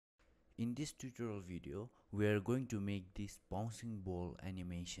In this tutorial video, we are going to make this bouncing ball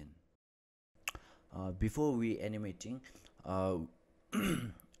animation. Before we animating, uh,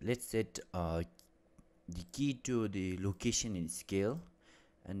 let's set the key to the location in scale,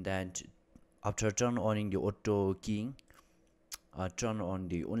 and then after turn on the auto keying, turn on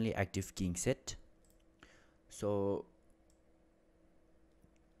the only active keying set. So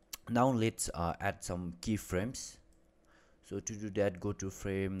now let's add some keyframes. So to do that, go to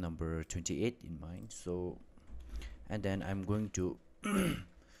frame number 28 in mine. So and then I'm going to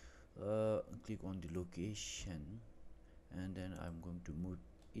click on the location, and then I'm going to move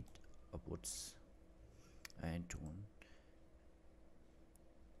it upwards and on,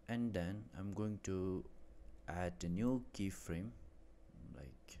 and then I'm going to add a new keyframe.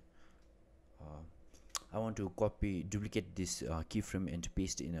 Like I want to duplicate this keyframe and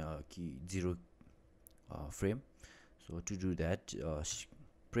paste in a key 0 frame. So to do that,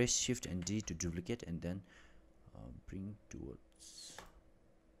 press shift and D to duplicate, and then bring towards.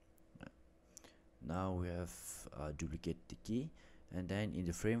 Now we have duplicate the key, and then in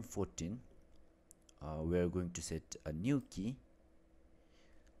the frame 14 we are going to set a new key.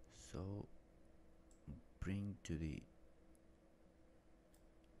 So bring to the,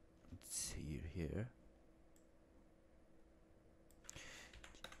 let's see here.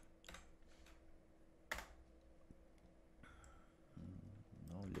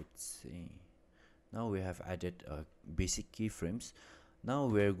 Now let's see. Now we have added basic keyframes. Now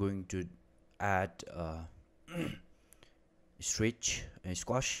we are going to add stretch and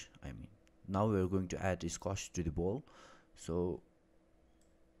squash. Now we are going to add a squash to the ball. So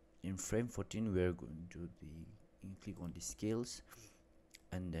in frame 14 we are going to click on the scales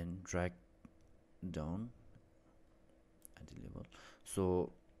and then drag down at the level.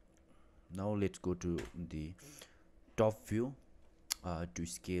 So now let's go to the top view to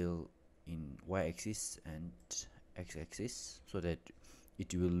scale in y-axis and x-axis so that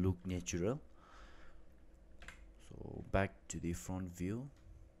it will look natural. So back to the front view.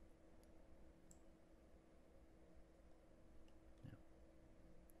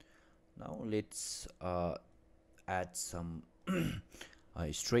 Now let's add some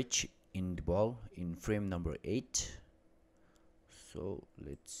stretch in the ball in frame number 8. So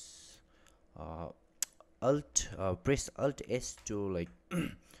let's press Alt S to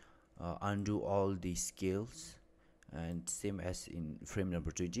undo all the scales, and same as in frame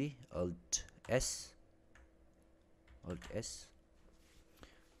number 20, Alt S.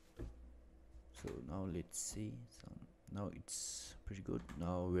 So now let's see some. Now it's pretty good.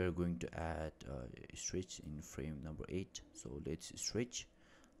 Now we are going to add stretch in frame number 8. So let's stretch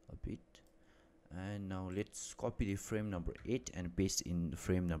a bit, and now let's copy the frame number 8 and paste in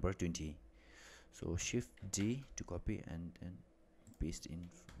frame number 20. So shift D to copy and then paste in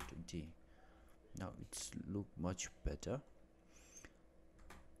 20. Now it's look much better.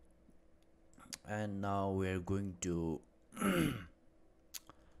 And now we are going to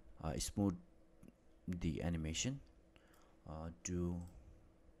smooth the animation. To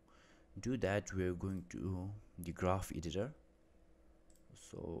do that, we are going to the graph editor.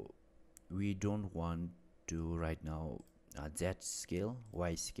 So we don't want to right now Z scale,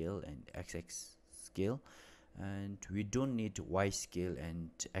 Y scale and X scale, and we don't need Y scale and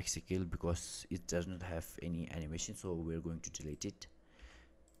X scale because it does not have any animation, so we're going to delete it.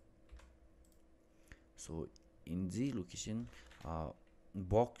 So in the location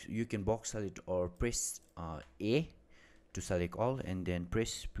box, you can box select or press A to select all, and then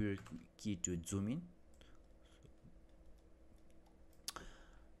press pure key to zoom in.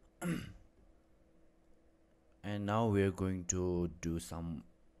 And now we are going to do some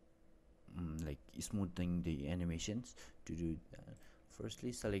like smoothing the animations. To do that,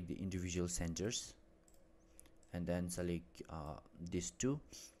 firstly select the individual centers, and then select these two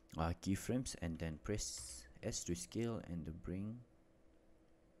keyframes, and then press S to scale and bring.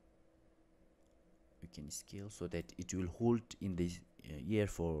 We can scale so that it will hold in this year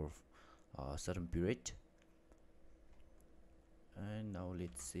for a certain period. And now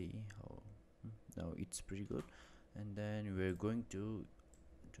let's see how. Now it's pretty good. And then we're going to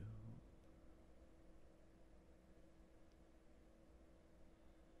do.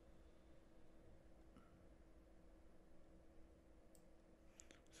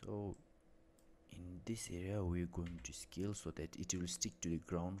 So in this area we're going to scale so that it will stick to the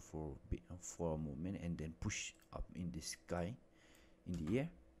ground for a moment, and then push up in the sky, in the air.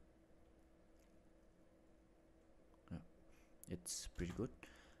 Yeah, it's pretty good.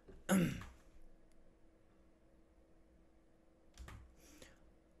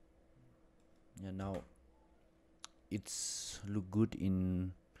 Yeah, now it's look good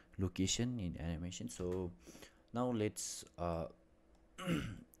in location in animation. So now let's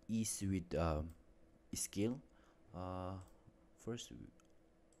ease with scale. First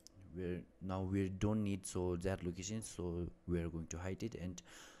we don't need so that location, so we are going to hide it and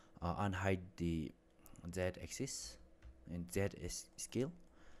unhide the z axis and z is scale.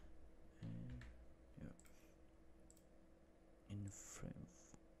 And yeah,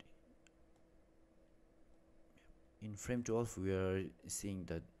 in frame 12 we are seeing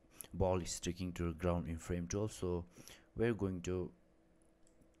that ball is sticking to the ground in frame 12, so we're going to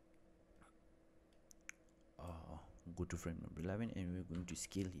go to frame number 11 and we're going to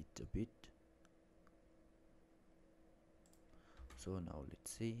scale it a bit. So now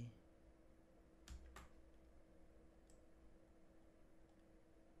let's see.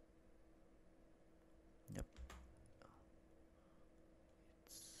 Yep,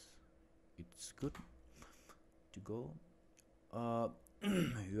 it's good to go.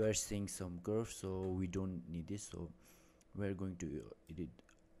 You are seeing some curves, so we don't need this, so we're going to edit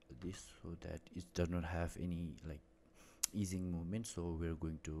this so that it does not have any like easing movement. So we're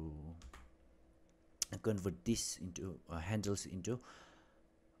going to convert this into handles into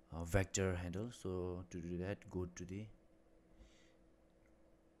vector handle. So to do that, go to the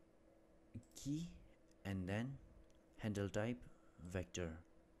key and then handle type vector.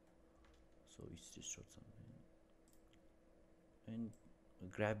 So it's just short something and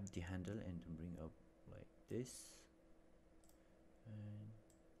grab the handle and bring up like this and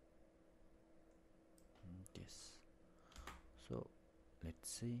this. So let's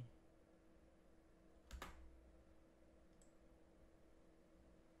see.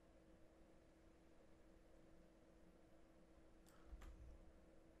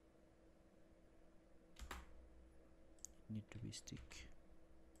 Need to be stick.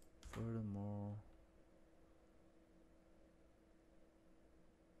 Furthermore,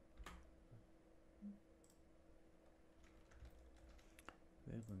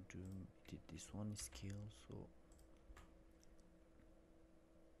 we're going to edit this one scale. So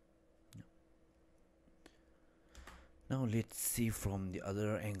yeah. Now let's see from the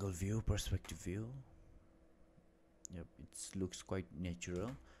other angle view, perspective view. Yep, it looks quite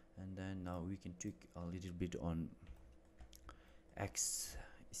natural. And then now we can tweak a little bit on X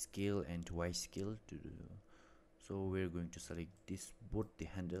scale and Y scale to do. So we're going to select this both the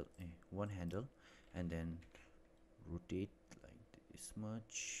handle, one handle, and then rotate like this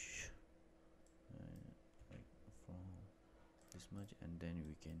much, like from this much, and then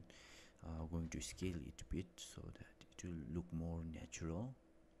we can going to scale it a bit so that it will look more natural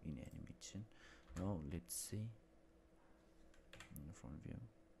in animation. Now let's see in the front view.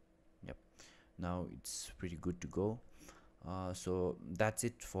 Yep, now it's pretty good to go. So that's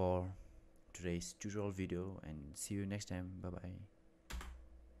it for today's tutorial video, and see you next time. Bye bye.